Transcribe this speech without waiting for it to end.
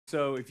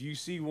So if you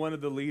see one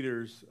of the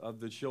leaders of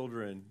the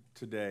children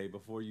today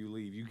before you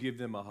leave, you give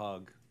them a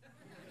hug,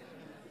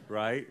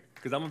 right?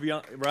 Because I'm going to be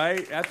on,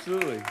 right?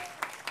 Absolutely.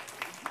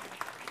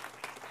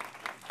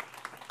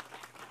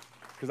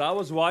 Because I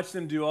was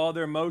watching them do all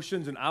their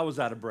motions, and I was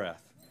out of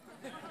breath.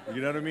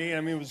 You know what I mean?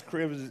 I mean,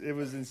 it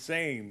was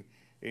insane.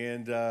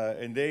 And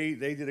they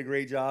did a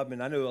great job.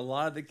 And I know a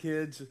lot of the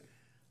kids,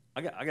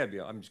 I'm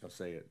just going to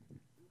say it.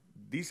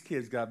 These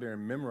kids got there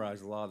and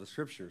memorized a lot of the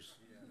scriptures.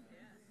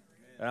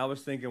 And I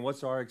was thinking,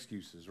 what's our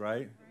excuses,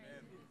 right?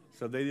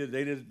 So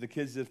the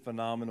kids did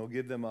phenomenal.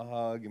 Give them a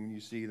hug, and when you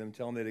see them,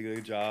 tell them they did a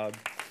good job.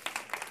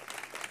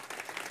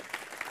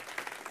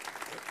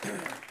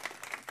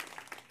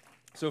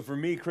 So for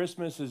me,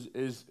 Christmas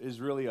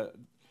is really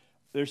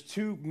there's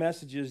two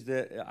messages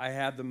that I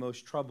have the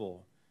most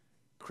trouble,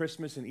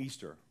 Christmas and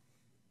Easter.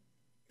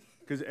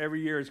 Because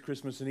every year is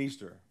Christmas and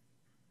Easter.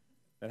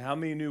 And how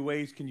many new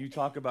ways can you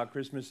talk about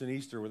Christmas and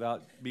Easter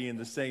without being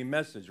the same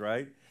message,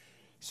 right?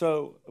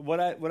 So what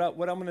I'm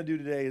going to do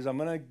today is I'm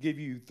going to give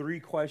you 3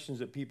 questions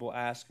that people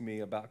ask me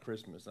about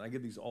Christmas, and I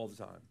get these all the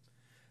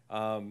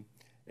time.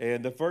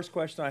 And the first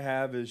question I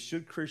have is,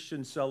 should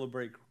Christians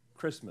celebrate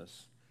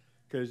Christmas?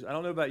 Because I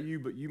don't know about you,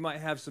 but you might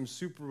have some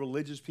super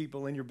religious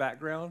people in your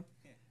background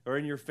or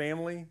in your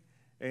family,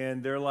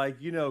 and they're like,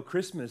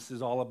 Christmas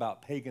is all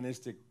about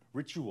paganistic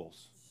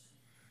rituals.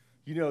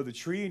 The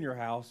tree in your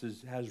house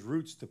has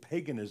roots to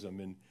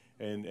paganism,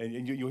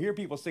 and you'll hear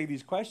people say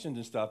these questions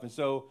and stuff, and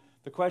so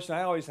the question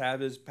I always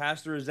have is,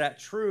 Pastor, is that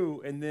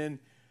true? And then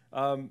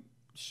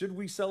should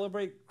we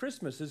celebrate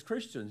Christmas as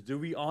Christians? Do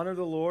we honor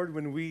the Lord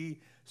when we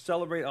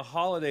celebrate a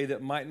holiday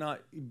that might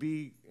not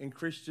be in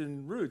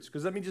Christian roots?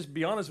 Because let me just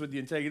be honest with you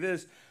and tell you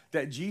this,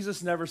 that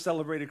Jesus never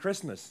celebrated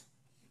Christmas.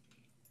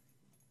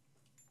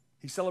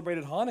 He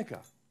celebrated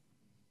Hanukkah.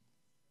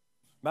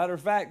 Matter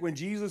of fact, when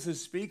Jesus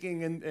is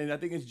speaking, and I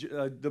think it's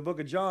the book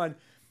of John,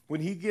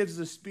 when he gives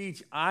the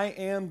speech, I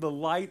am the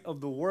light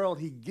of the world,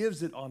 he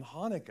gives it on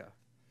Hanukkah.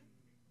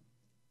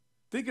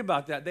 Think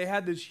about that. They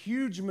had this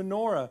huge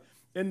menorah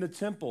in the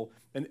temple,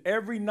 and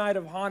every night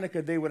of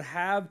Hanukkah, they would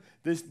have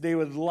this, they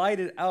would light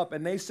it up,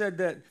 and they said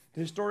that,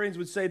 historians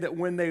would say that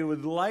when they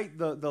would light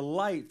the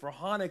light for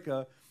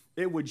Hanukkah,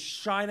 it would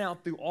shine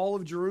out through all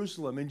of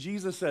Jerusalem, and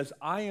Jesus says,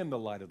 I am the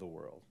light of the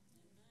world.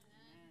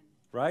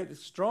 Right?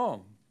 It's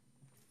strong.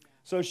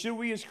 So should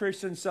we as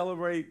Christians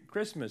celebrate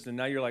Christmas? And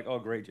now you're like, oh,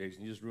 great,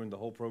 Jason, you just ruined the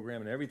whole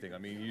program and everything. I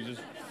mean, you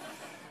just...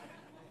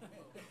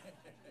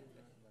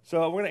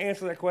 So I'm going to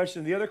answer that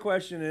question. The other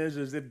question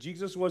is if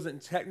Jesus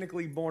wasn't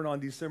technically born on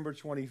December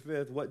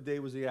 25th, what day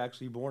was he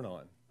actually born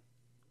on?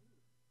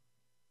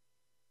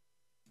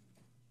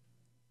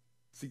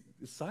 See,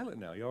 it's silent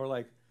now. Y'all are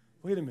like,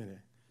 wait a minute.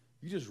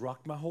 You just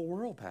rocked my whole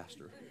world,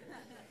 Pastor.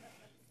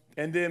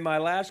 And then my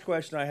last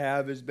question I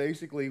have is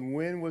basically,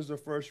 when was the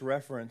first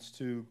reference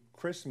to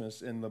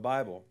Christmas in the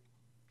Bible?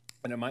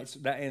 And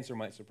that answer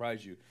might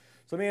surprise you.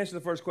 So let me answer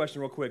the first question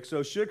real quick.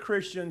 So should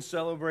Christians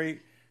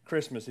celebrate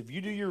Christmas? If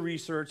you do your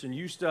research and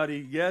you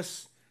study,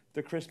 yes,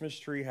 the Christmas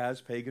tree has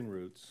pagan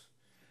roots.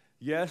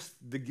 Yes,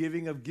 the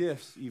giving of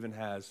gifts even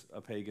has a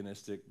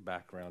paganistic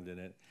background in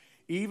it.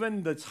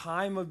 Even the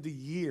time of the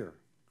year,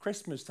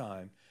 Christmas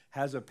time,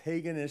 has a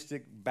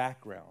paganistic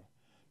background.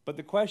 But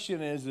the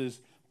question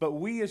is, but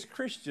we as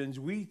Christians,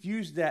 we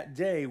use that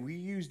day, we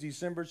use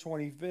December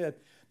 25th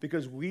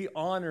because we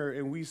honor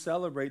and we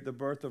celebrate the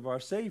birth of our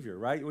Savior,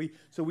 right?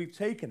 So we've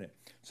taken it.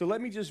 So let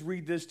me just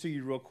read this to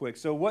you real quick.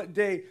 So what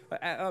day,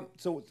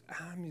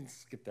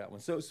 skip that one.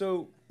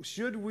 So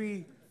should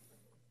we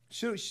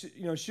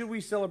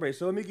celebrate?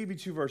 So let me give you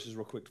 2 verses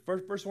real quick.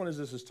 First one is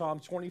this, is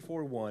Psalm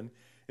 24:1.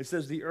 It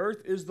says, the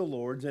earth is the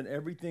Lord's and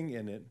everything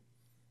in it.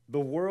 The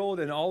world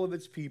and all of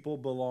its people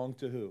belong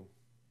to who?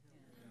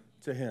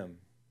 To him.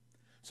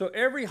 So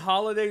every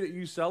holiday that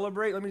you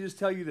celebrate, let me just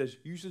tell you this,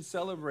 you should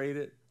celebrate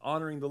it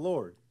honoring the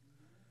Lord.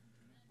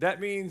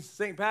 That means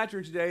St.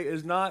 Patrick's Day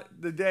is not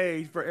the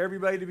day for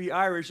everybody to be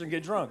Irish and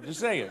get drunk. Just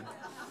saying.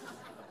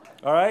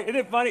 All right? Isn't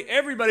it funny?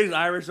 Everybody's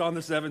Irish on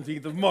the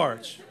 17th of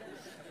March.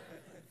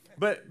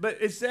 But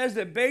it says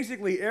that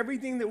basically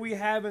everything that we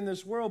have in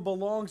this world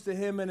belongs to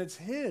him and it's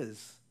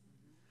his.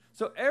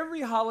 So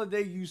every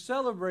holiday you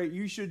celebrate,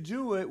 you should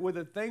do it with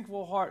a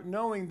thankful heart,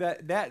 knowing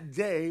that that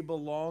day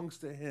belongs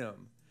to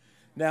him.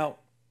 Now,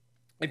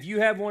 if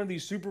you have one of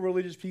these super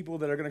religious people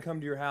that are going to come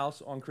to your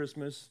house on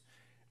Christmas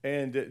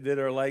and that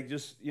are like,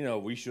 just,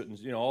 we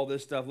shouldn't, all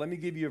this stuff, let me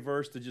give you a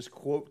verse to just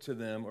quote to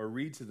them or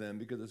read to them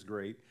because it's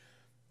great.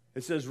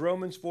 It says,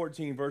 Romans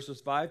 14,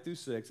 verses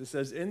 5-6. It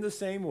says, in the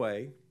same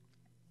way,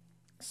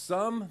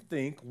 some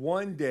think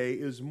one day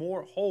is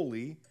more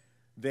holy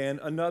than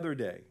another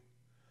day,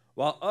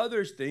 while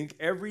others think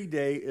every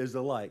day is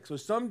alike. So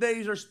some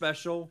days are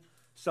special,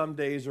 some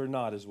days are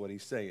not, is what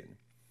he's saying.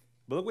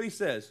 But look what he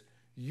says.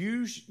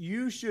 You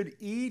should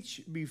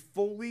each be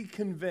fully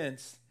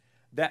convinced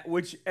that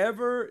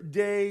whichever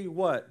day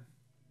what?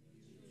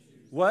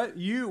 What?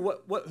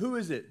 Who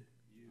is it?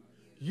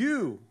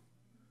 You.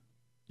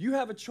 You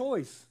have a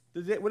choice.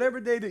 Whatever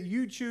day that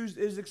you choose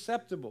is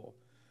acceptable.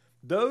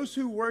 Those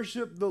who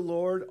worship the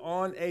Lord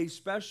on a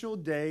special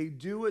day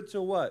do it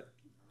to what?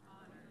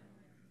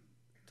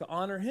 To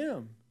honor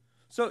him.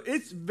 So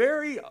it's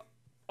very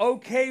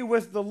okay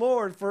with the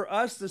Lord for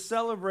us to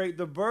celebrate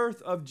the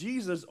birth of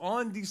Jesus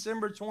on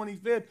December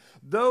 25th.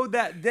 Though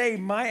that day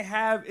might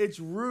have its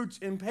roots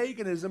in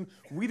paganism,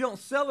 we don't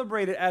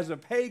celebrate it as a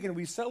pagan,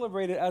 we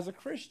celebrate it as a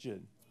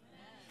Christian.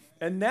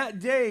 And that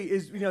day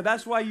is,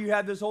 that's why you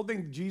have this whole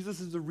thing. Jesus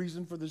is the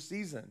reason for the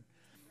season.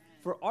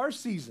 For our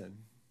season.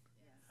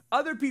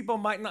 Other people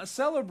might not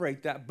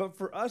celebrate that, but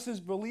for us as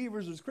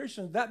believers, as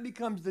Christians, that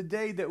becomes the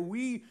day that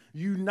we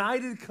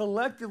united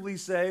collectively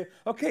say,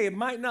 okay, it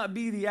might not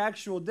be the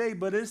actual day,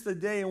 but it's the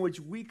day in which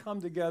we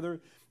come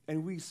together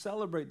and we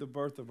celebrate the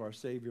birth of our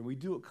Savior. And we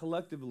do it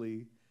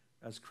collectively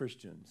as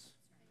Christians.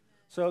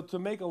 So to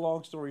make a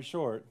long story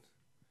short,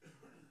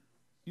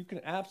 you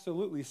can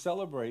absolutely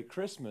celebrate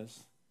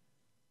Christmas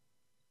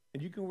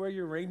and you can wear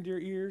your reindeer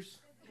ears.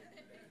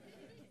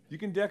 You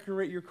can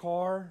decorate your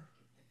car.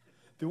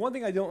 The one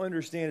thing I don't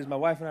understand is my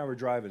wife and I were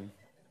driving,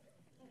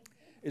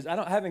 is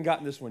I haven't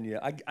gotten this one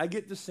yet. I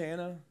get the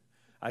Santa.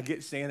 I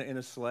get Santa in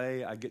a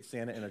sleigh. I get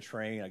Santa in a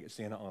train. I get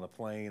Santa on a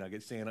plane. I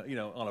get Santa,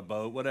 on a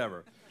boat,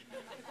 whatever.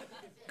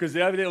 Because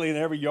evidently in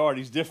every yard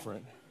he's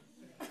different.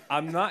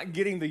 I'm not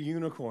getting the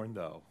unicorn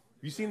though.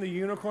 You seen the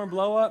unicorn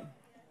blow up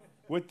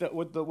with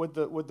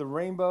the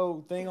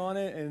rainbow thing on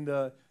it and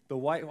the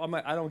white?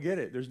 I don't get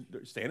it.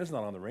 Santa's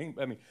not on the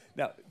rainbow. I mean,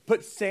 now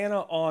put Santa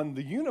on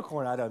the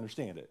unicorn, I'd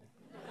understand it.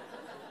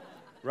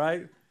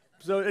 Right?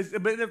 So it's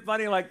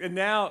funny, and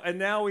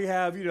now we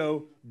have,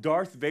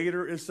 Darth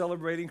Vader is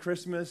celebrating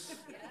Christmas,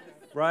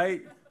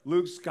 right?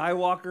 Luke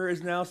Skywalker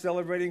is now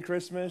celebrating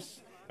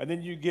Christmas. And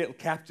then you get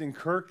Captain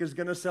Kirk is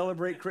going to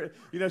celebrate, so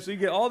you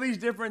get all these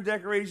different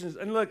decorations.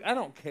 And look, I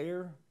don't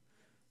care.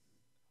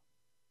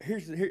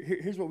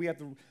 Here's what we have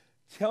to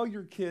tell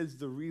your kids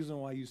the reason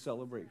why you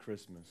celebrate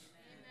Christmas.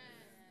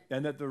 Amen.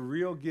 And that the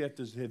real gift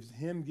is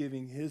him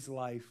giving his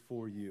life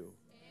for you.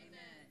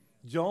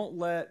 Amen. Don't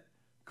let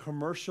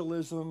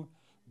commercialism,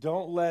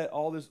 don't let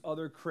all this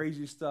other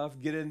crazy stuff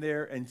get in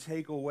there and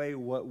take away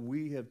what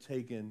we have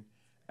taken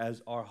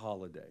as our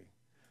holiday.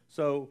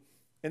 So,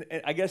 and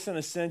I guess in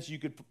a sense you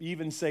could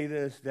even say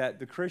this, that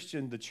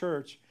the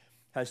church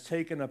has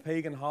taken a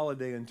pagan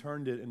holiday and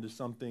turned it into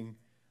something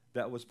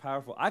that was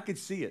powerful. I could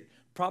see it.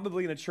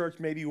 Probably in a church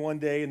maybe one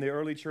day in the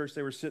early church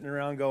they were sitting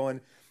around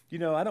going,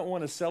 I don't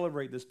want to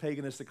celebrate this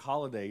paganistic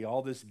holiday,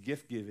 all this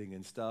gift giving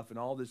and stuff and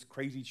all this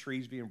crazy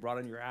trees being brought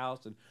in your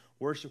house and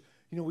worship.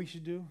 You know what we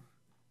should do?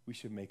 We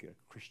should make it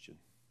a Christian.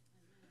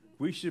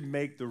 We should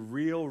make the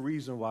real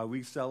reason why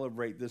we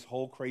celebrate this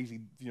whole crazy,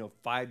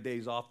 5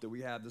 days off that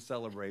we have to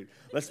celebrate.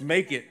 Let's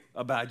make it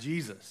about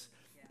Jesus.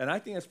 And I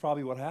think that's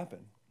probably what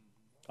happened.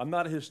 I'm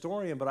not a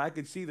historian, but I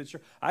could see the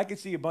church. I could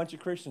see a bunch of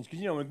Christians, because,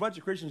 when a bunch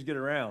of Christians get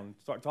around,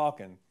 start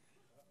talking,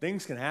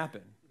 things can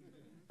happen,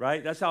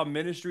 right? That's how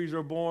ministries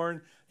are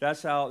born.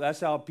 That's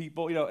how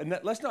people, and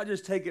let's not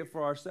just take it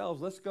for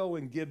ourselves. Let's go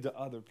and give to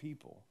other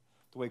people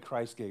the way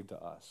Christ gave to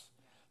us.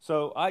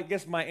 So I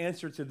guess my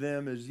answer to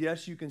them is,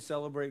 yes, you can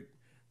celebrate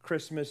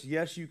Christmas.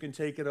 Yes, you can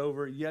take it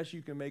over. Yes,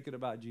 you can make it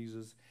about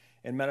Jesus.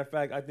 And matter of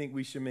fact, I think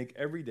we should make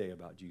every day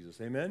about Jesus.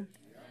 Amen?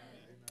 Yeah.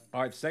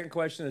 All right, the second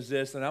question is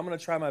this, and I'm going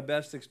to try my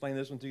best to explain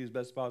this one to you as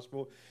best as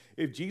possible.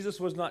 If Jesus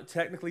was not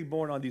technically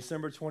born on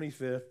December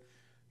 25th,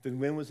 then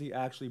when was he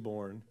actually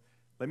born?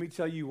 Let me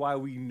tell you why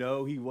we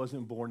know he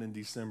wasn't born in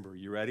December.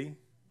 You ready?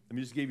 Let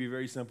me just give you a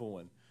very simple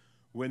one.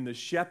 When the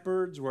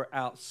shepherds were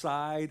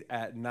outside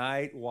at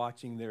night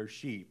watching their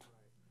sheep,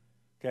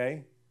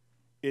 okay,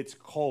 it's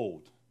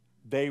cold.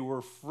 They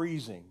were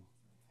freezing.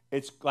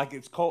 It's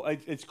cold.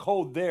 It's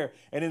cold there.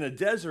 And in a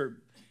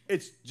desert,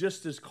 it's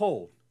just as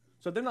cold.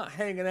 So they're not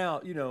hanging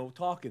out,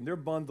 talking. They're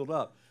bundled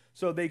up.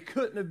 So they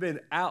couldn't have been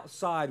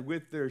outside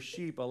with their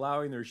sheep,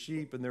 allowing their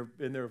sheep and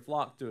their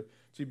flock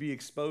to be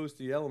exposed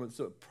to the elements.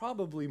 So it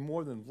probably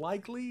more than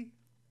likely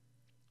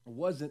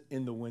wasn't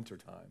in the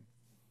wintertime.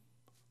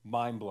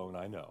 Mind blown,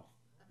 I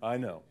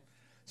know.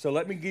 So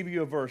let me give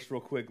you a verse real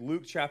quick.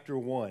 Luke chapter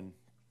 1.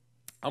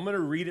 I'm going to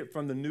read it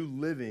from the New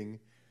Living,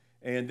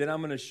 and then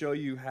I'm going to show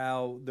you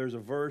how there's a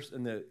verse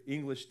in the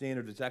English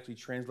Standard that's actually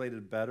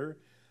translated better.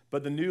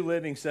 But the New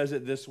Living says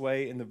it this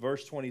way in the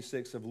verse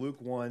 26 of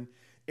Luke 1,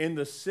 in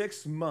the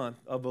 6th month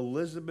of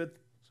Elizabeth's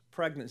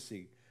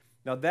pregnancy.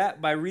 Now that,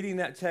 by reading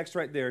that text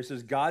right there, it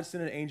says, God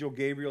sent an angel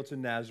Gabriel to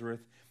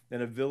Nazareth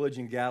in a village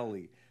in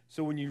Galilee.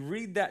 So when you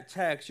read that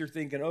text, you're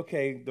thinking,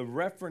 okay, the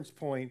reference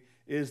point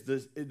is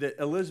that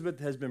Elizabeth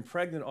has been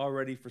pregnant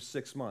already for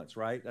 6 months,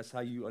 right? That's how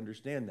you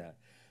understand that.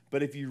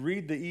 But if you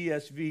read the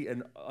ESV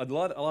and a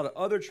lot of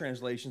other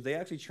translations, they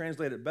actually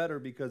translate it better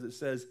because it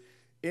says,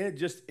 in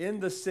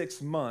the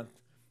 6th month,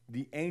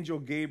 the angel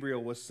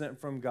Gabriel was sent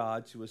from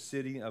God to a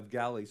city of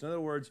Galilee. So in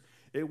other words,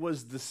 it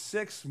was the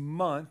 6th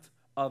month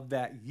of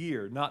that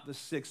year, not the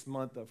 6th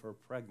month of her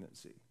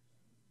pregnancy.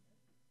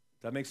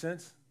 Does that make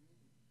sense?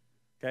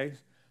 Okay.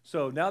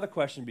 So now the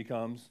question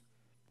becomes,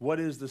 what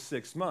is the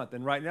 6th month?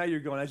 And right now you're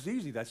going, that's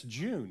easy. That's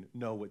June.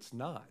 No, it's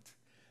not.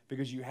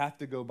 because you have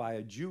to go by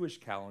a Jewish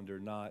calendar,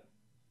 not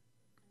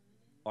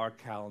our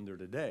calendar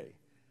today.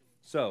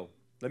 So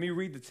let me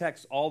read the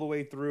text all the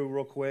way through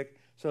real quick.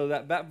 So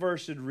that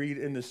verse should read,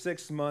 in the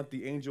 6th month,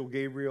 the angel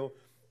Gabriel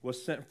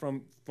was sent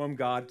from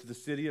God to the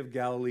city of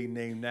Galilee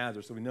named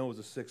Nazareth. So we know it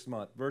was the 6th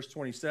month. Verse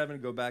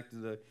 27, go back to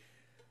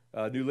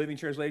the New Living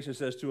Translation,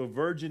 says, to a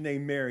virgin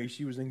named Mary,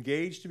 she was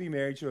engaged to be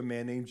married to a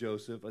man named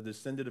Joseph, a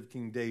descendant of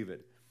King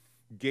David.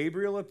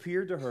 Gabriel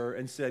appeared to her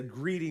and said,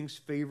 greetings,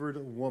 favored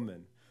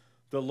woman.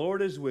 The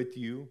Lord is with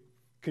you.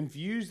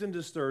 Confused and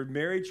disturbed,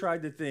 Mary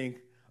tried to think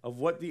of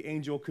what the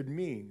angel could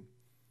mean.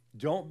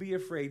 Don't be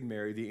afraid,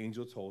 Mary, the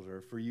angel told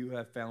her, for you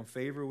have found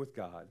favor with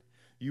God.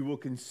 You will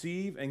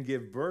conceive and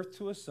give birth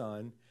to a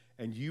son,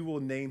 and you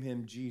will name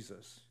him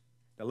Jesus.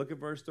 Now look at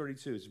verse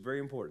 32. It's very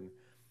important.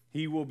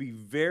 He will be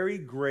very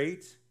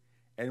great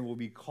and will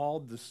be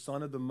called the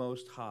Son of the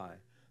Most High.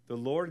 The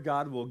Lord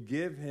God will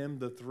give him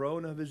the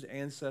throne of his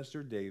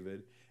ancestor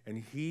David,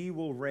 and he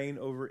will reign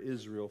over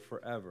Israel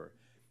forever.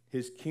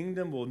 His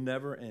kingdom will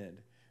never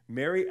end.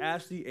 Mary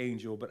asked the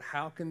angel, but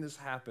how can this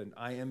happen?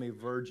 I am a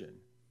virgin.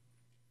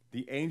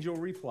 The angel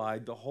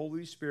replied, the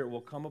Holy Spirit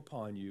will come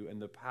upon you,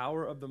 and the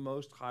power of the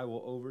Most High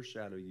will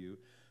overshadow you.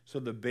 So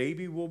the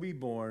baby will be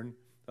born,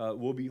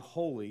 will be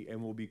holy,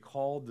 and will be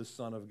called the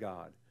Son of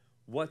God.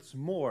 What's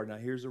more, now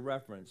here's a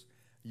reference.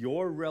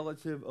 Your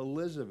relative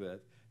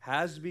Elizabeth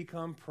has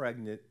become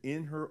pregnant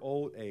in her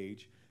old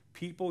age.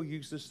 People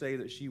used to say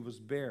that she was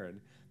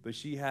barren, but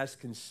she has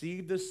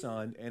conceived a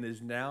son and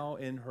is now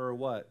in her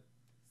what?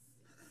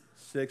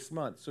 6th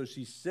month. So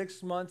she's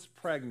 6 months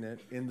pregnant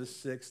in the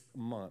 6th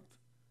month.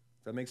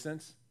 Does that make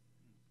sense?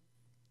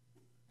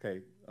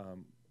 Okay.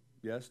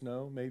 Yes,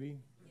 no, maybe?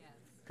 Yes.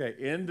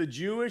 Okay. In the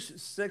Jewish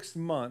 6th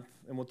month,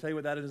 and we'll tell you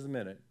what that is in a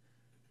minute,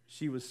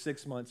 she was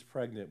 6 months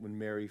pregnant when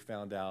Mary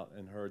found out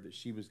and heard that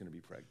she was going to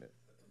be pregnant.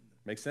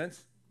 Make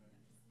sense?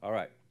 All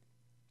right.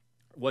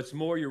 What's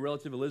more, your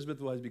relative Elizabeth,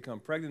 who has become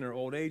pregnant in her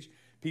old age,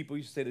 people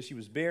used to say that she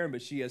was barren,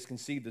 but she has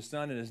conceived a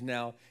son and is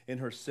now in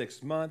her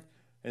 6th month.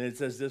 And it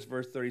says this,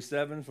 verse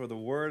 37, for the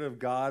word of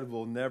God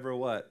will never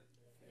what?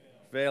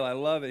 Fail. I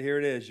love it. Here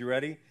it is. You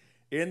ready?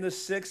 In the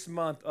 6th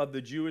month of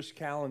the Jewish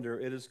calendar,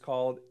 it is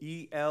called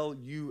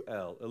Elul,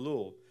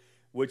 Elul,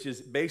 which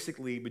is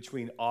basically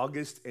between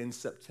August and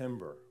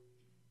September.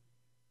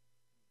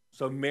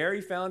 So Mary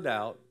found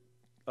out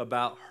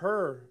about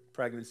her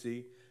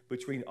pregnancy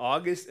between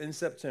August and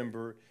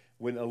September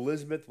when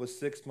Elizabeth was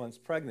 6 months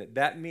pregnant.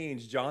 That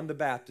means John the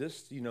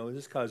Baptist, you know,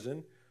 his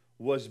cousin,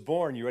 was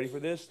born, you ready for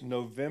this?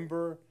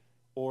 November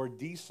or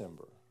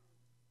December.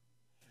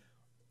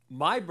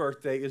 My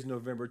birthday is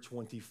November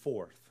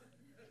 24th.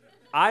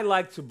 I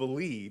like to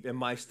believe in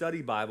my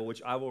study Bible,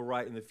 which I will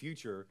write in the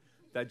future,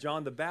 that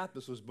John the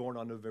Baptist was born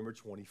on November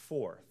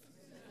 24th.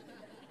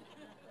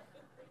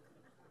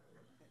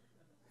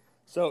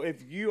 So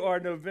if you are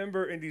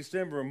November and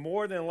December,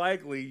 more than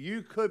likely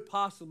you could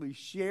possibly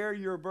share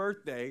your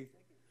birthday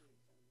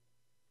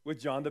with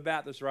John the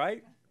Baptist,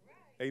 right?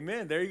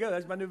 Amen. There you go.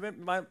 That's my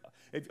November.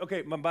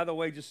 By the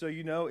way, just so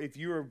you know, if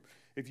you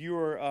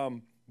were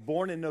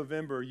born in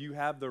November, you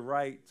have the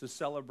right to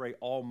celebrate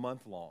all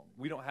month long.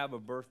 We don't have a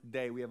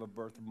birthday. We have a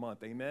birth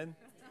month. Amen?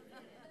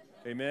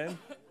 Amen?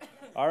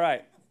 All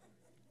right.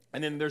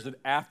 And then there's an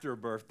after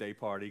birthday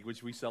party,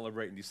 which we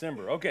celebrate in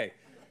December. Okay.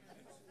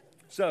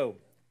 So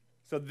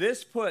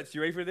this puts, you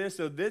ready for this?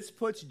 So this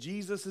puts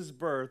Jesus'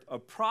 birth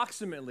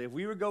approximately, if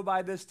we would go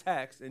by this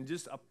text and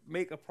just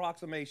make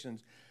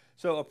approximations,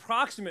 so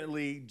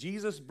approximately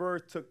Jesus'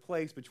 birth took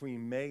place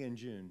between May and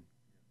June,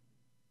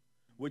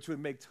 which would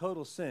make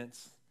total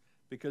sense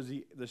because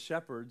the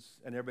shepherds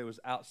and everybody was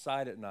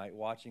outside at night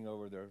watching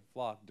over their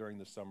flock during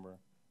the summer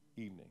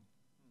evening.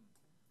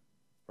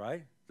 Right?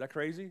 Is that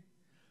crazy?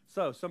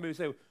 So somebody would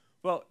say,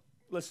 well,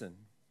 listen,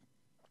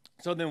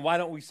 so then why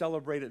don't we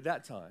celebrate at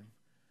that time?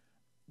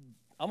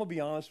 I'm going to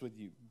be honest with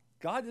you.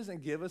 God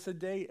doesn't give us a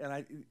date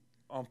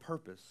on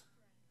purpose.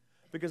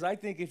 Because I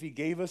think if he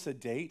gave us a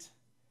date,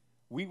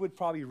 we would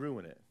probably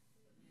ruin it.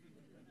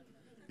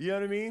 You know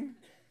what I mean?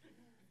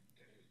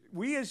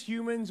 We as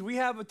humans, we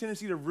have a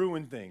tendency to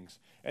ruin things.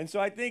 And so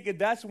I think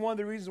that's one of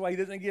the reasons why he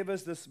doesn't give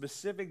us the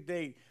specific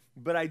date.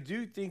 But I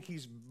do think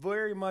he's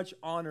very much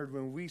honored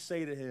when we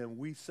say to him,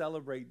 we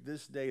celebrate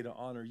this day to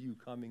honor you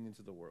coming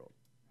into the world.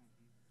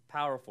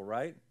 Powerful,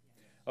 right?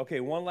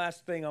 Okay, one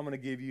last thing I'm going to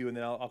give you, and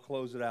then I'll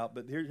close it out.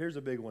 But here's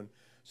a big one.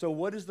 So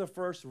what is the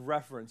first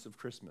reference of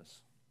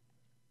Christmas?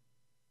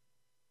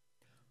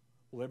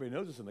 Well, everybody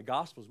knows this in the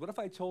Gospels. What if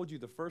I told you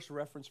the first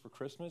reference for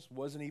Christmas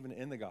wasn't even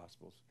in the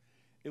Gospels?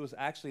 It was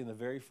actually in the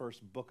very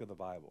first book of the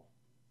Bible.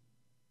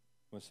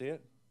 Want to see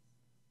it?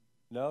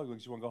 No? You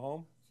just want to go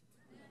home?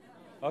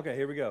 Okay,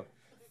 here we go.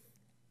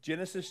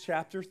 Genesis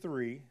chapter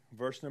 3,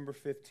 verse number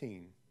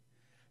 15.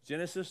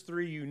 Genesis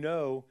 3, you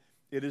know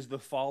it is the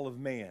fall of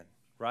man.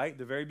 Right?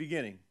 The very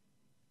beginning.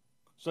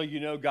 So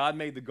you know God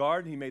made the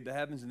garden. He made the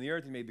heavens and the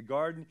earth. He made the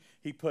garden.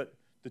 He put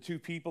the two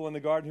people in the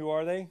garden. Who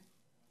are they?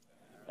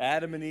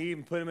 Adam and Eve,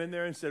 and put them in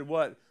there and said,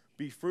 what?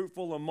 Be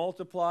fruitful and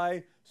multiply,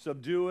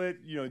 subdue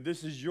it.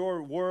 This is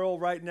your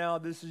world right now.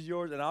 This is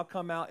yours. And I'll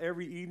come out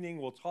every evening.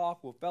 We'll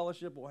talk, we'll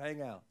fellowship, we'll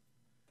hang out.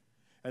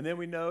 And then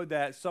we know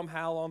that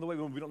somehow along the way,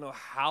 we don't know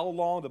how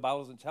long, the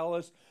Bible doesn't tell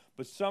us,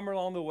 but somewhere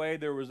along the way,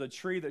 there was a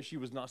tree that she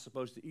was not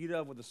supposed to eat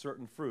of with a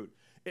certain fruit.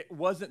 It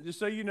wasn't, just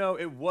so you know,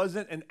 it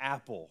wasn't an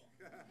apple.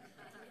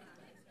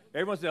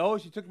 Everyone said, oh,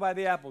 she took a bite of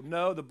the apple.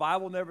 No, the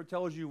Bible never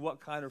tells you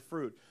what kind of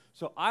fruit.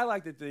 So I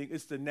like to think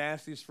it's the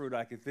nastiest fruit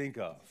I could think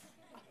of.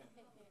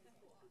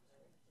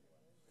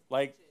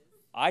 Like,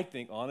 I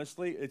think,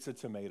 honestly, it's a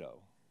tomato.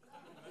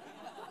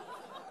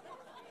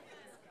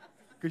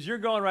 Because you're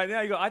going right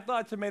now, you go, I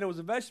thought tomato was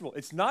a vegetable.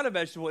 It's not a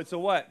vegetable, it's a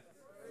what?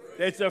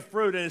 It's a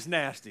fruit and it's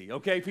nasty.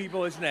 Okay,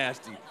 people, it's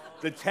nasty.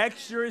 The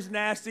texture is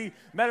nasty.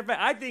 Matter of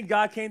fact, I think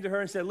God came to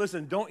her and said,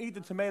 listen, don't eat the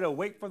tomato,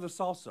 wait for the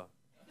salsa.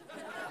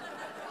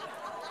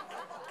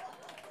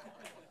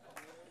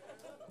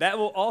 That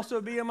will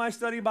also be in my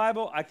study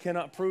Bible. I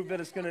cannot prove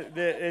that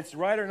it's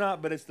right or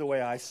not, but it's the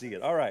way I see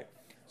it. All right,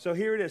 so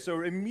here it is.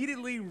 So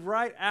immediately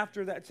right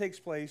after that takes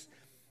place,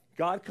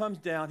 God comes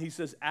down. He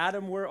says,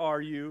 Adam, where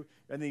are you?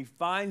 And he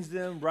finds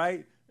them,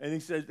 right? And he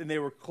says, and they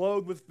were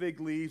clothed with fig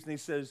leaves. And he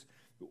says,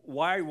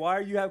 why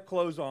do you have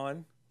clothes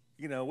on?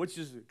 Which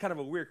is kind of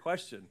a weird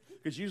question.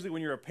 Because usually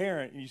when you're a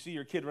parent and you see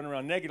your kid running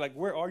around naked, like,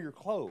 where are your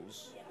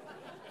clothes?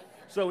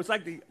 So it's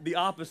like the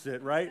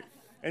opposite, right?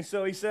 And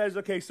so he says,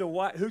 okay,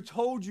 so who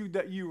told you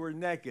that you were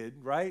naked,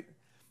 right?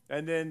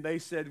 And then they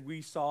said,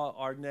 we saw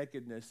our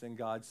nakedness. And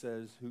God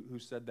says, who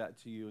said that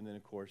to you? And then,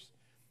 of course,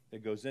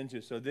 it goes into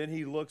it. So then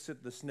he looks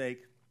at the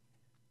snake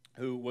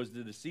who was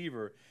the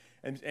deceiver.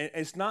 And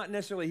it's not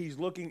necessarily he's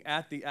looking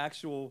at the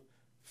actual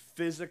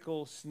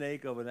physical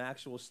snake of an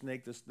actual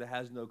snake that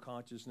has no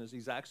consciousness.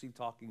 He's actually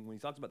talking, when he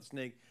talks about the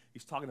snake,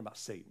 he's talking about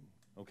Satan,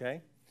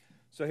 okay?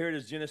 So here it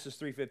is, Genesis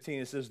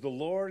 3:15. It says, the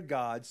Lord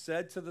God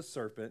said to the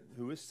serpent,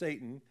 who is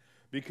Satan,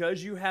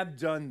 because you have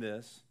done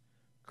this,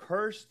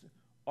 cursed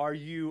are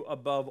you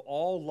above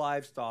all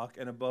livestock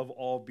and above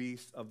all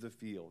beasts of the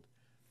field.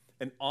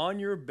 And on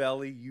your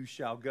belly you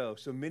shall go.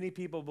 So many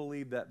people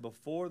believe that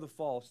before the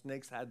fall,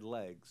 snakes had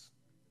legs.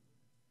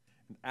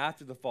 And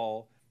after the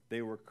fall,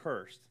 they were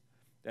cursed.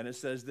 And it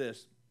says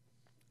this,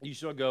 you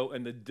shall go,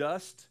 and the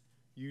dust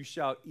you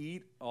shall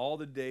eat all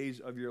the days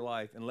of your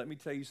life. And let me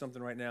tell you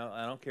something right now.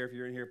 I don't care if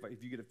you're in here,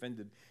 if you get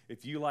offended.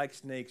 If you like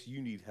snakes,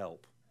 you need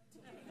help.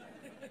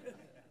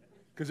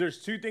 Because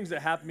there's two things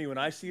that happen to me when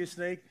I see a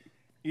snake.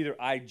 Either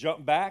I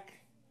jump back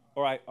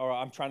or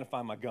I'm trying to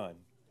find my gun.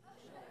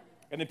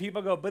 And then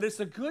people go, but it's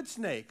a good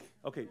snake.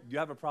 Okay, you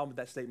have a problem with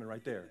that statement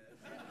right there.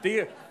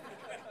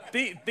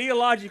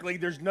 Theologically,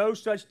 there's no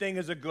such thing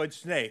as a good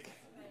snake.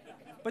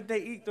 But they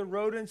eat the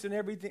rodents and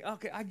everything.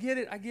 Okay, I get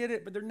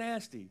it, but they're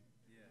nasty.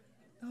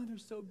 No, they're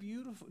so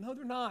beautiful. No,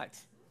 they're not.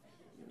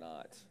 They're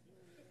not.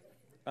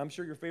 I'm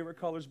sure your favorite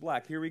color is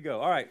black. Here we go.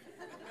 All right.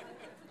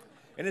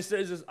 And it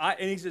says,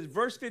 and he says,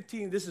 verse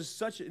 15,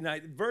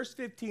 verse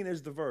 15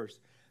 is the verse.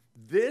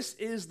 This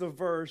is the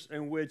verse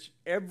in which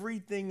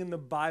everything in the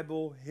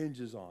Bible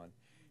hinges on.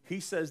 He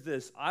says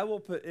this, I will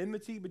put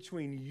enmity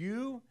between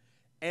you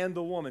and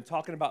the woman,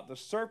 talking about the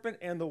serpent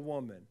and the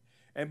woman,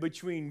 and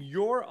between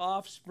your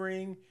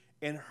offspring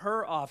and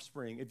her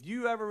offspring. If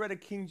you ever read a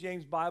King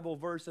James Bible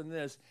verse in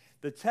this,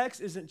 the text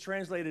isn't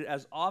translated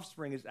as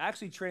offspring, it's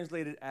actually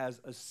translated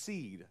as a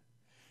seed.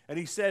 And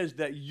he says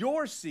that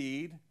your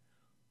seed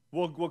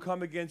will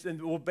come against,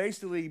 and will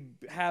basically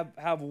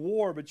have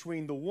war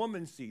between the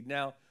woman's seed.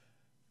 Now,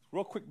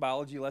 real quick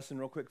biology lesson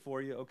real quick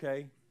for you,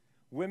 okay?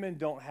 Women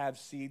don't have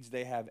seeds,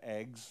 they have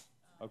eggs,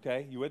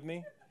 okay? You with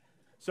me?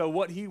 So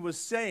what he was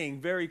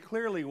saying very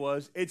clearly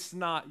was, it's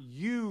not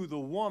you, the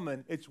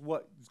woman, it's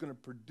what is going to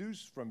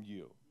produce from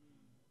you.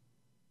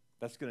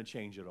 That's going to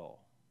change it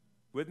all.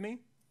 With me?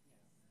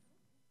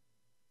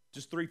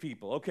 Just 3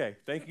 people. Okay,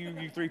 thank you,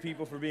 you 3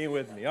 people, for being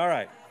with me. All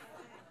right.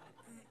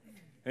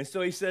 And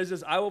so he says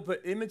this, I will put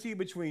enmity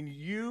between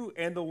you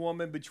and the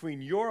woman,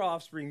 between your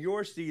offspring,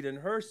 your seed, and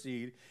her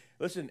seed.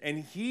 Listen, and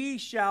he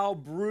shall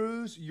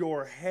bruise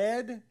your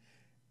head,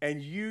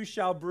 and you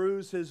shall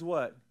bruise his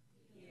what?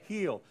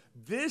 Heel.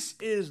 This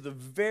is the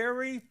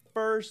very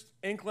first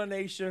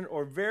inclination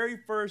or very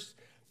first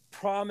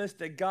promise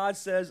that God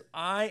says,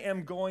 I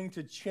am going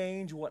to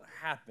change what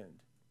happened.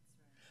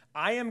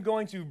 I am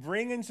going to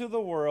bring into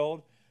the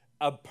world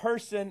a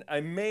person, a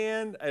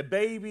man, a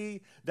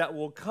baby that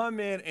will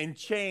come in and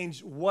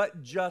change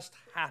what just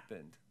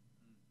happened.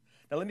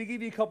 Now, let me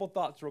give you a couple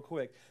thoughts real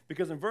quick,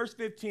 because in verse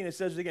 15, it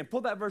says it again.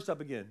 Pull that verse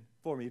up again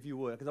for me, if you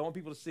would, because I want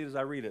people to see it as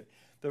I read it.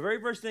 The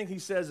very first thing he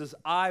says is,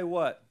 I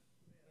what?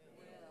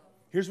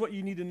 Here's what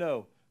you need to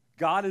know.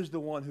 God is the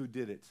one who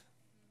did it.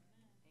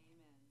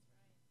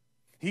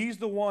 He's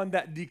the one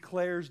that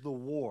declares the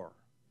war.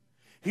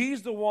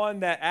 He's the one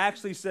that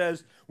actually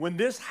says, when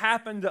this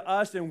happened to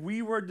us and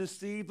we were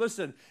deceived,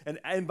 listen, and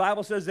the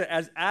Bible says that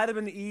as Adam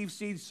and Eve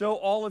seed, so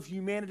all of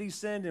humanity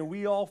sinned and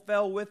we all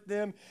fell with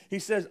them. He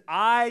says,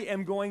 I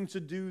am going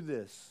to do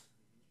this.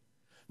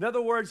 In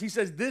other words, he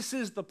says, this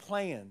is the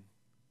plan.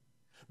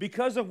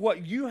 Because of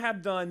what you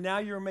have done, now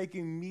you're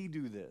making me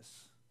do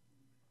this.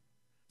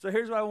 So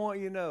here's what I want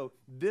you to know.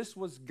 This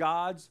was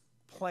God's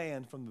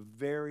plan from the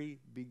very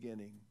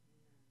beginning.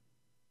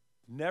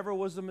 Never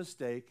was a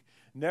mistake.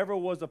 Never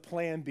was a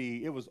plan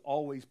B. It was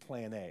always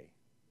plan A.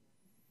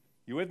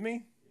 You with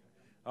me?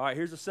 All right,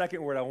 here's the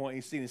second word I want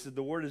you to see. It says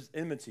the word is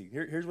enmity.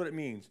 Here's what it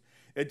means.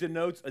 It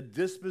denotes a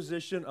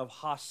disposition of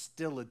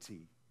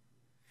hostility.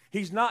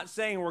 He's not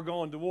saying we're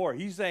going to war.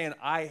 He's saying,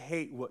 I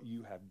hate what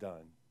you have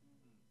done.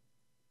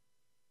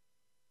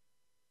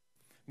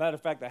 Matter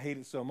of fact, I hate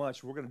it so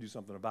much, we're going to do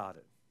something about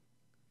it.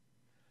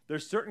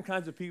 There's certain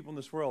kinds of people in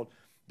this world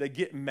that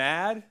get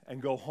mad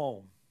and go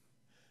home.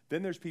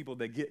 Then there's people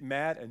that get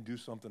mad and do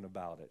something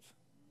about it.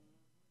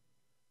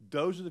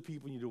 Those are the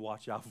people you need to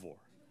watch out for.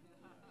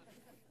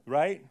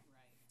 Right?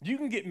 You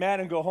can get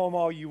mad and go home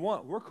all you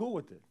want. We're cool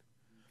with it.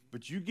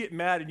 But you get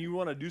mad and you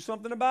want to do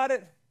something about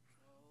it?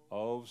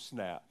 Oh,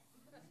 snap.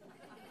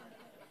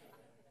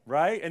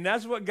 Right? And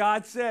that's what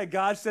God said.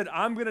 God said,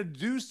 I'm going to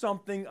do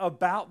something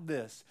about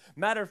this.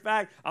 Matter of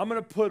fact, I'm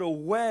going to put a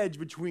wedge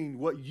between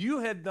what you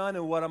have done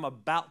and what I'm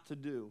about to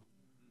do.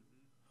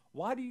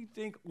 Why do you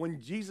think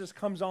when Jesus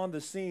comes on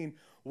the scene,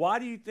 why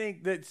do you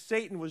think that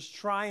Satan was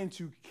trying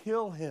to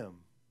kill him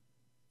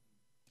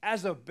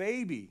as a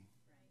baby?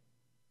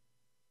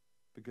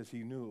 Because he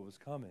knew it was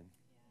coming.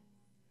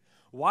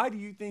 Why do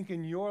you think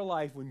in your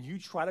life when you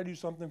try to do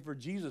something for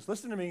Jesus,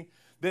 listen to me,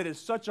 that is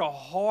such a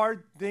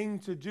hard thing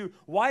to do?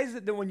 Why is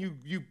it that when you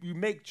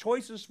make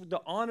choices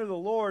to honor the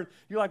Lord,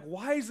 you're like,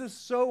 why is this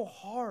so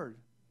hard?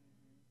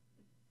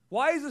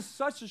 Why is this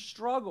such a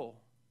struggle?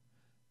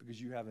 Because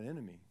you have an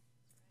enemy.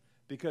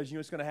 Because you know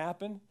what's going to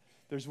happen?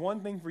 There's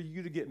one thing for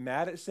you to get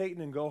mad at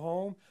Satan and go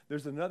home.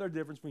 There's another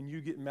difference when you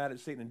get mad at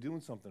Satan and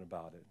doing something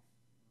about it.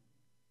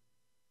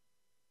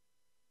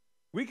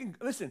 We can,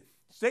 listen,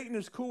 Satan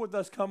is cool with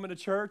us coming to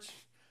church.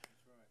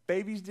 Right.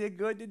 Babies did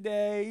good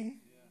today.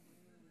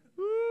 Yeah.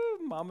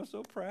 Woo, mama's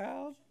so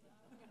proud.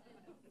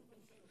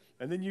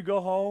 And then you go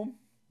home,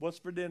 what's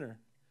for dinner?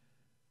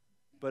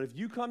 But if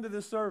you come to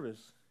this service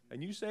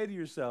and you say to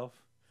yourself,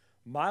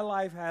 my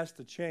life has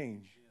to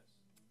change,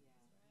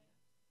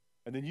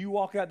 and then you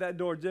walk out that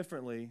door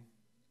differently,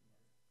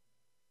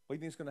 what do you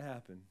think is going to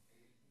happen?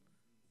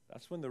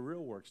 That's when the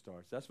real work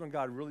starts. That's when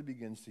God really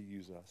begins to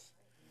use us.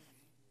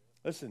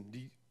 Listen,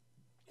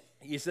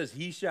 he says,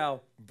 he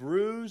shall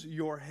bruise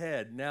your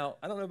head. Now,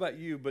 I don't know about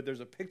you, but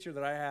there's a picture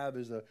that I have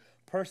is a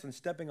person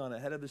stepping on the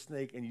head of a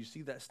snake, and you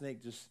see that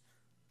snake just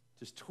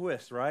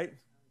twist, right?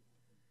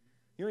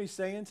 You know what he's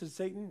saying to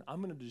Satan?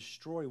 I'm going to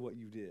destroy what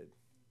you did.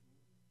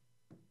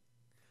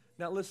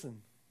 Now,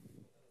 listen,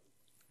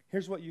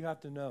 here's what you have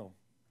to know.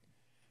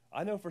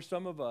 I know for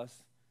some of us,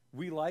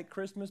 we like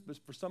Christmas, but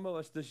for some of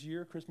us this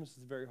year, Christmas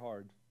is very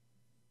hard.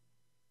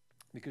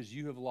 Because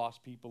you have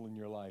lost people in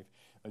your life,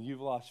 and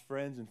you've lost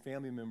friends and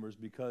family members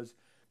because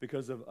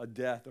of a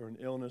death or an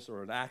illness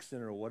or an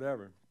accident or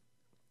whatever.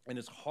 And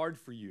it's hard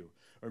for you.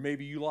 Or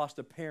maybe you lost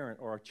a parent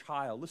or a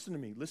child. Listen to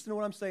me. Listen to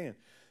what I'm saying.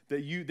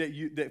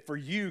 That for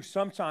you,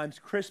 sometimes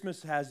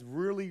Christmas has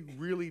really,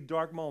 really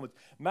dark moments.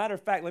 Matter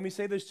of fact, let me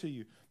say this to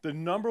you. The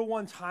number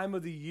one time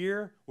of the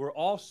year where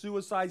all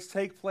suicides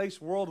take place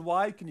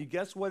worldwide, can you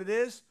guess what it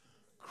is?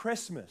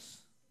 Christmas.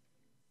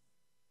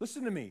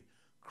 Listen to me.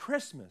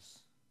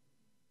 Christmas.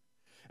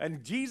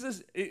 And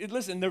Jesus,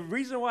 listen, the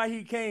reason why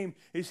he came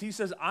is he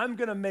says, I'm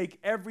going to make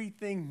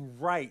everything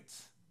right.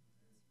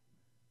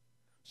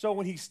 So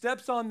when he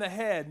steps on the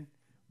head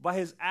by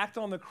his act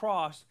on the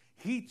cross,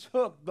 he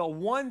took the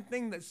one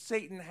thing that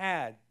Satan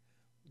had,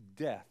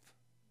 death.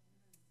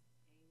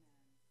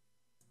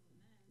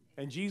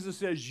 And Jesus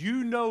says,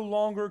 you no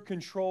longer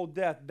control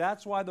death.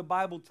 That's why the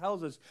Bible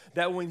tells us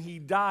that when he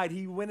died,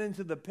 he went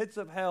into the pits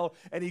of hell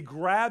and he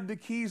grabbed the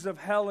keys of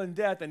hell and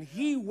death and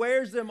he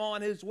wears them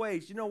on his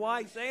waist. You know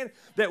why he's saying?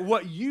 That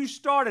what you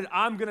started,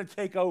 I'm going to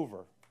take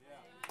over.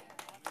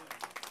 Yeah.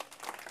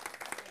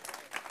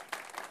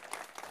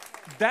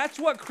 That's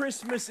what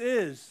Christmas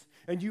is.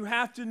 And you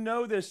have to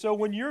know this. So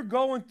when you're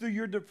going through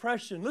your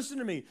depression, listen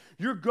to me.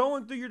 You're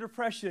going through your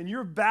depression,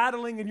 you're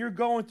battling and you're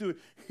going through it.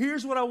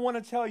 Here's what I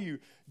want to tell you.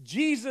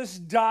 Jesus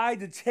died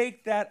to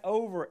take that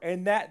over.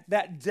 And that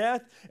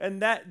death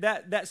and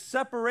that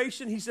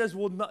separation, he says,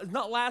 will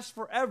not last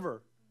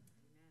forever.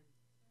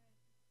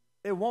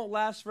 It won't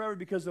last forever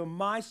because of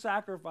my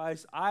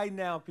sacrifice. I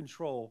now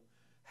control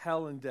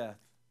hell and death.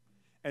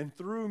 And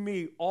through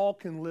me, all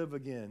can live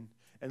again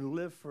and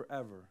live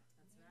forever.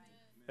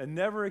 And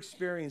never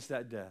experience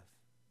that death.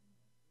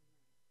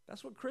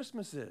 That's what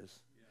Christmas is.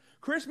 Yeah.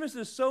 Christmas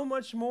is so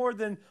much more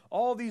than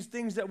all these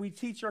things that we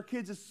teach our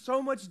kids. It's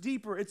so much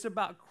deeper. It's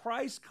about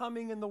Christ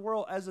coming in the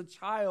world as a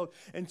child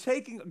and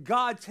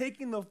God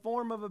taking the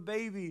form of a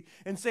baby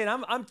and saying,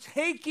 I'm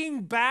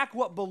taking back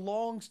what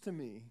belongs to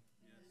me.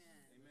 Yes.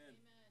 Amen.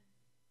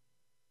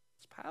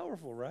 It's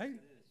powerful, right? It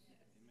is.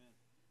 Amen.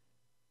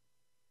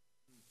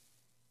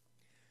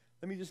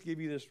 Let me just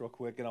give you this real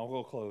quick and I'll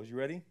go close. You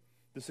ready?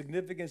 The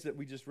significance that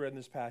we just read in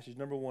this passage,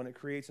 number one, it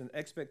creates an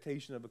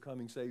expectation of a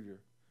coming Savior.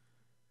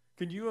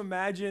 Can you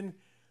imagine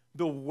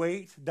the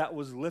weight that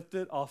was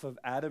lifted off of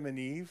Adam and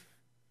Eve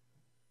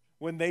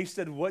when they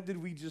said, what did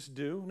we just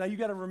do? Now, you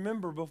got to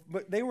remember,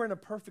 but they were in a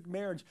perfect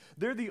marriage.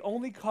 They're the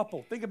only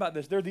couple. Think about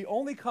this. They're the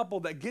only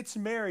couple that gets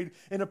married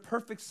in a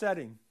perfect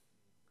setting.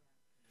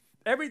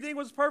 Everything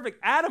was perfect.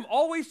 Adam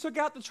always took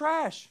out the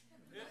trash.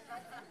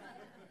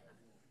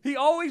 He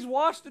always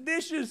washed the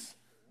dishes.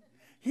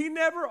 He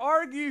never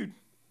argued.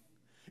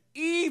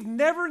 Eve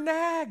never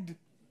nagged.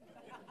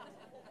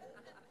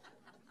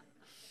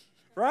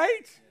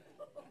 Right?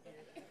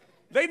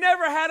 They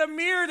never had a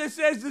mirror that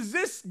says, does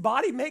this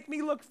body make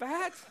me look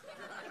fat?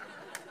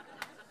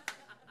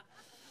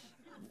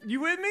 You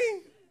with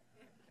me?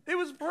 It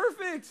was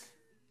perfect.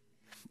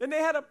 And they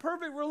had a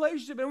perfect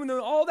relationship. And when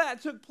all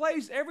that took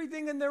place,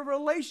 everything in their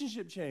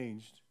relationship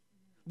changed.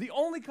 The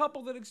only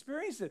couple that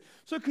experienced it.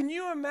 So can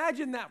you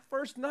imagine that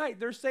first night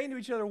they're saying to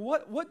each other,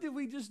 what did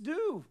we just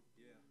do?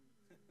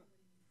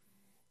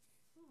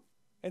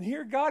 And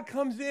here God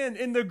comes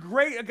in the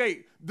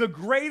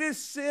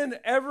greatest sin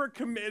ever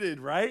committed,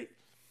 right?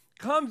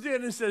 Comes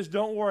in and says,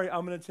 don't worry,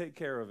 I'm going to take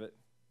care of it.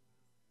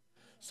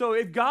 So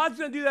if God's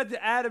going to do that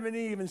to Adam and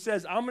Eve and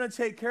says, I'm going to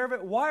take care of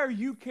it, why are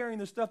you carrying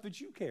the stuff that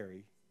you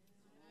carry?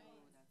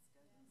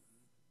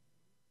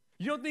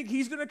 You don't think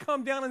he's going to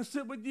come down and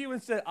sit with you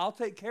and say, I'll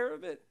take care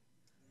of it?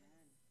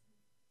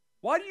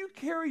 Why do you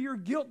carry your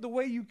guilt the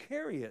way you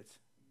carry it?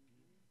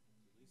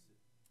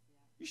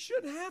 You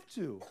shouldn't have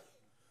to.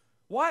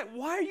 Why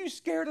are you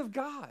scared of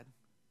God?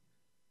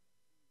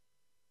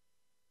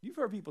 You've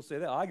heard people say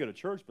that. I go to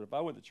church, but if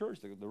I went to church,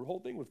 the whole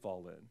thing would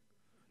fall in.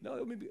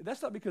 No,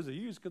 that's not because of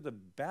you. It's because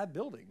of bad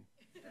building.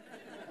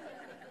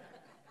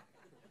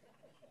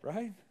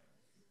 Right?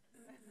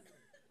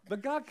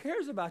 But God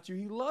cares about you.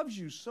 He loves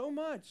you so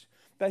much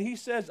that he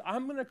says,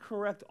 I'm going to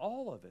correct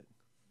all of it,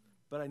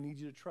 but I need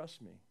you to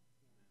trust me.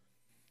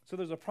 So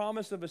there's a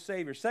promise of a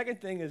Savior.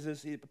 Second thing is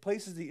this, it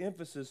places the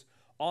emphasis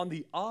on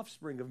the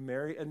offspring of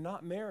Mary and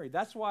not Mary.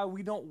 That's why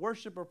we don't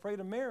worship or pray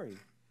to Mary.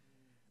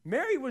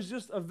 Mary was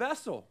just a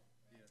vessel.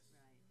 Yes.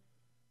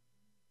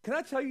 Can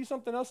I tell you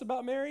something else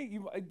about Mary?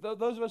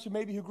 Those of us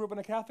who grew up in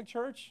a Catholic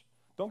church,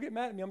 don't get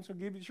mad at me. I'm just going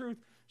to give you the truth.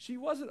 She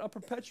wasn't a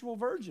perpetual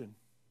virgin.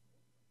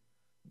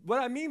 What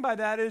I mean by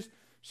that is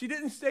she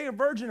didn't stay a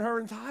virgin her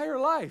entire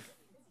life.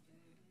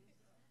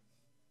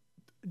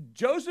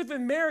 Joseph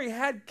and Mary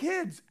had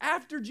kids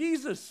after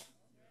Jesus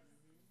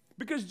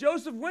because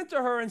Joseph went to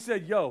her and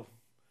said, yo,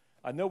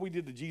 I know we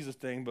did the Jesus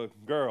thing,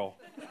 but girl.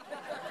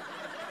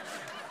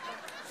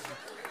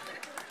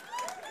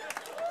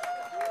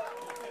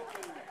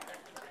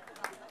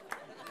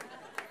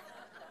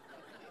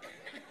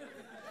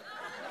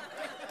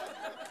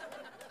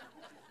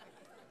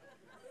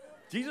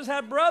 Jesus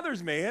had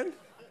brothers, man.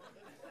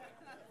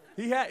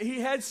 He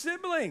had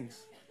siblings.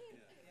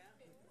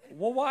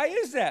 Well, why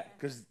is that?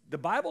 Because the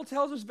Bible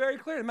tells us very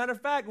clearly. As a matter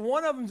of fact,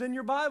 one of them's in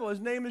your Bible. His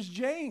name is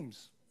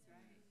James.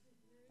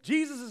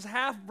 Jesus'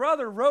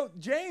 half-brother wrote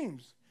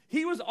James.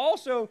 He was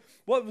also,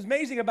 what was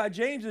amazing about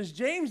James is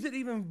James didn't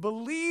even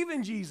believe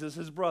in Jesus,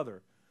 his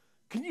brother.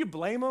 Can you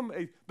blame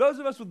him? Those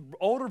of us with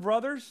older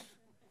brothers,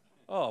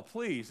 oh,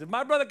 please. If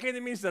my brother came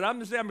to me and said, I'm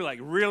the Savior, I'd be like,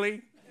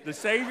 really? The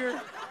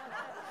Savior?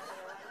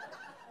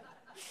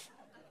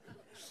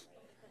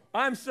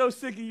 I'm so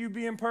sick of you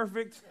being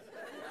perfect.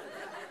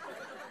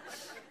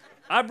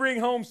 I bring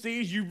home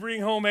C's, you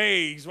bring home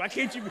A's. Why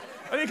can't you,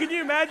 can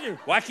you imagine?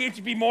 Why can't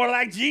you be more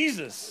like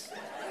Jesus?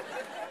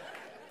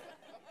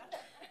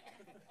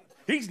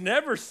 He's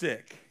never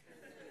sick.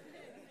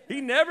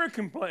 He never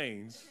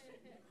complains.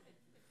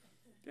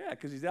 Yeah,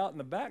 because he's out in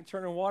the back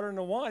turning water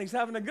into wine. He's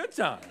having a good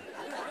time.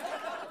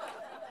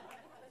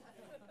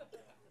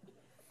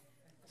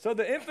 So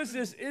the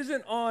emphasis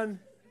isn't on,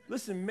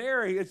 listen,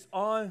 Mary, it's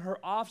on her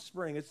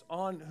offspring. It's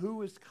on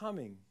who is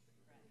coming.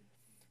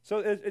 So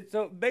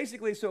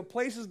it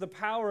places the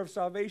power of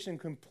salvation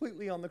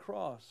completely on the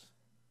cross.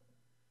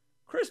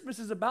 Christmas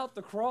is about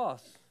the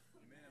cross.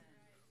 Amen.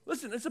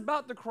 Listen, it's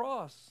about the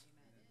cross.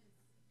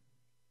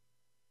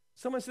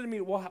 Someone said to me,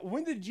 well,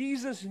 when did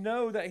Jesus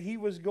know that he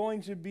was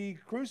going to be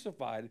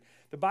crucified?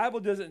 The Bible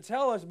doesn't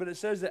tell us, but it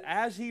says that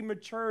as he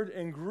matured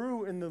and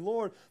grew in the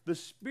Lord, the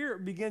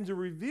Spirit began to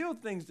reveal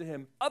things to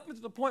him up to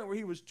the point where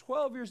he was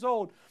 12 years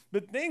old.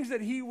 The things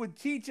that he would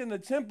teach in the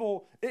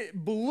temple, it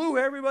blew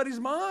everybody's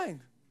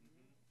mind.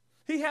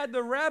 He had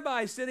the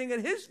rabbi sitting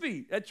at his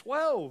feet at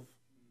 12.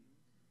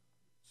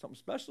 Something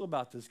special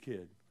about this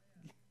kid.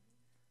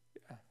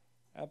 Yeah,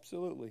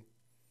 absolutely.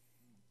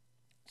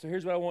 So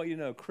here's what I want you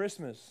to know.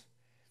 Christmas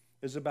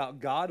is about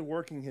God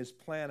working his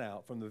plan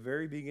out from the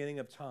very beginning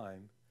of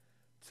time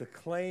to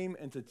claim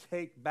and to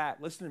take back,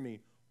 listen to me,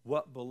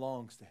 what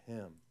belongs to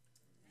him.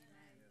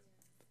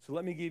 So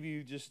let me give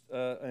you just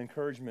an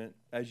encouragement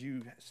as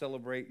you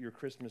celebrate your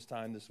Christmas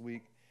time this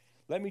week.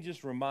 Let me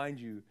just remind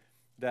you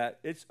that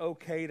it's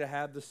okay to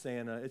have the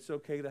Santa, it's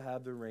okay to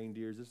have the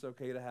reindeers, it's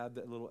okay to have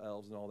the little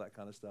elves and all that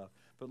kind of stuff.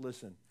 But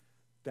listen,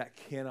 that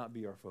cannot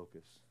be our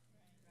focus.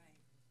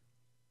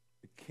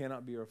 It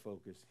cannot be our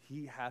focus.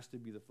 He has to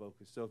be the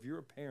focus. So if you're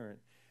a parent,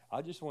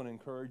 I just want to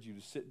encourage you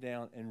to sit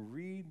down and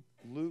read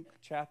Luke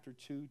chapter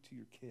 2 to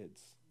your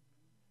kids.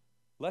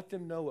 Let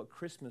them know what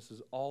Christmas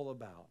is all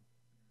about.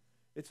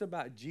 It's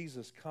about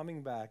Jesus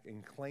coming back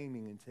and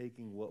claiming and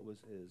taking what was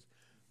his,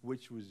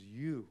 which was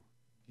you.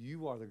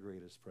 You are the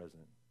greatest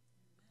present.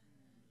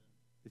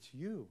 It's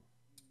you.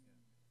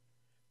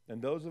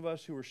 And those of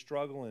us who are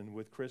struggling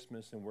with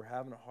Christmas and we're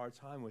having a hard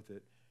time with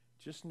it,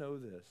 just know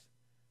this,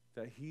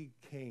 that he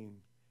came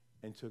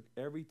and took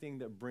everything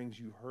that brings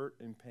you hurt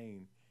and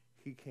pain.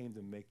 He came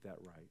to make that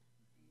right.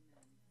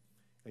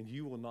 And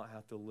you will not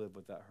have to live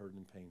with that hurt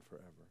and pain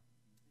forever.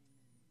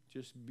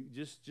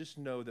 Just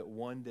know that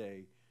one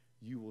day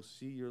you will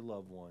see your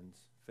loved ones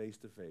face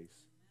to face.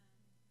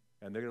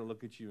 And they're going to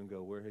look at you and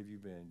go, where have you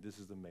been? This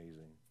is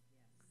amazing.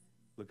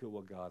 Look at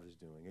what God is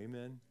doing.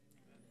 Amen?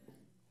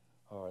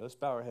 All right, let's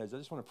bow our heads. I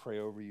just want to pray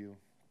over you.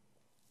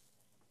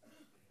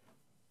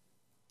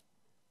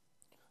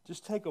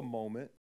 Just take a moment.